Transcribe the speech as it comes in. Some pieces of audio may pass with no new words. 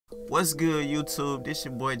What's good, YouTube? This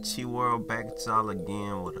your boy Chi World back at y'all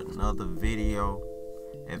again with another video.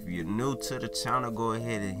 If you're new to the channel, go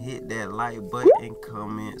ahead and hit that like button,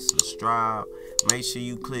 comment, subscribe. Make sure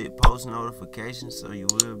you click post notifications so you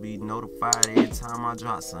will be notified every time I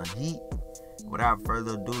drop some heat. Without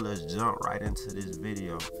further ado, let's jump right into this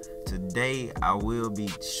video. Today, I will be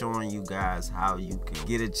showing you guys how you can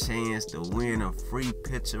get a chance to win a free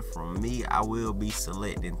picture from me. I will be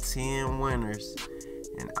selecting 10 winners,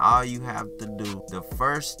 and all you have to do, the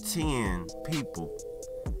first 10 people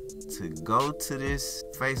to go to this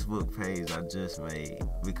Facebook page I just made,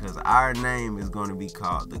 because our name is going to be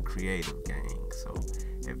called the Creative Gang. So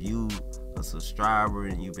if you a subscriber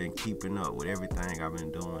and you've been keeping up with everything I've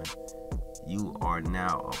been doing, you are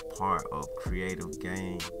now a part of Creative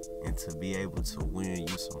Gang. And to be able to win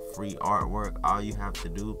you some free artwork, all you have to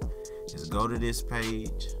do is go to this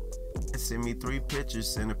page and send me 3 pictures.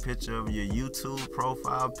 Send a picture of your YouTube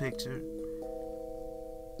profile picture,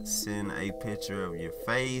 send a picture of your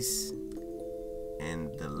face,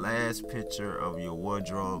 and the last picture of your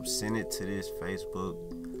wardrobe. Send it to this Facebook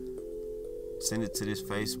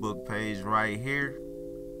page right here,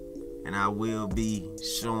 and I will be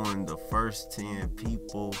showing the first 10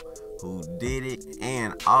 people who did it.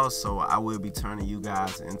 And also I will be turning you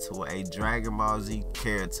guys into a Dragon Ball Z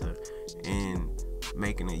character and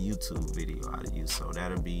making a YouTube video out of you. So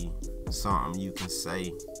that'll be something you can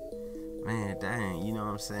say, man, dang, you know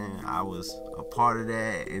what I'm saying, I was a part of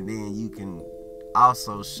that. And then you can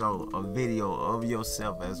also show a video of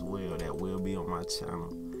yourself as well that will be on my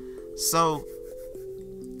channel. So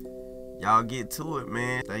y'all get to it,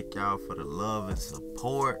 man. Thank y'all for the love and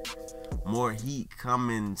support. More heat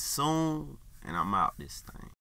coming soon, and I'm out this thing.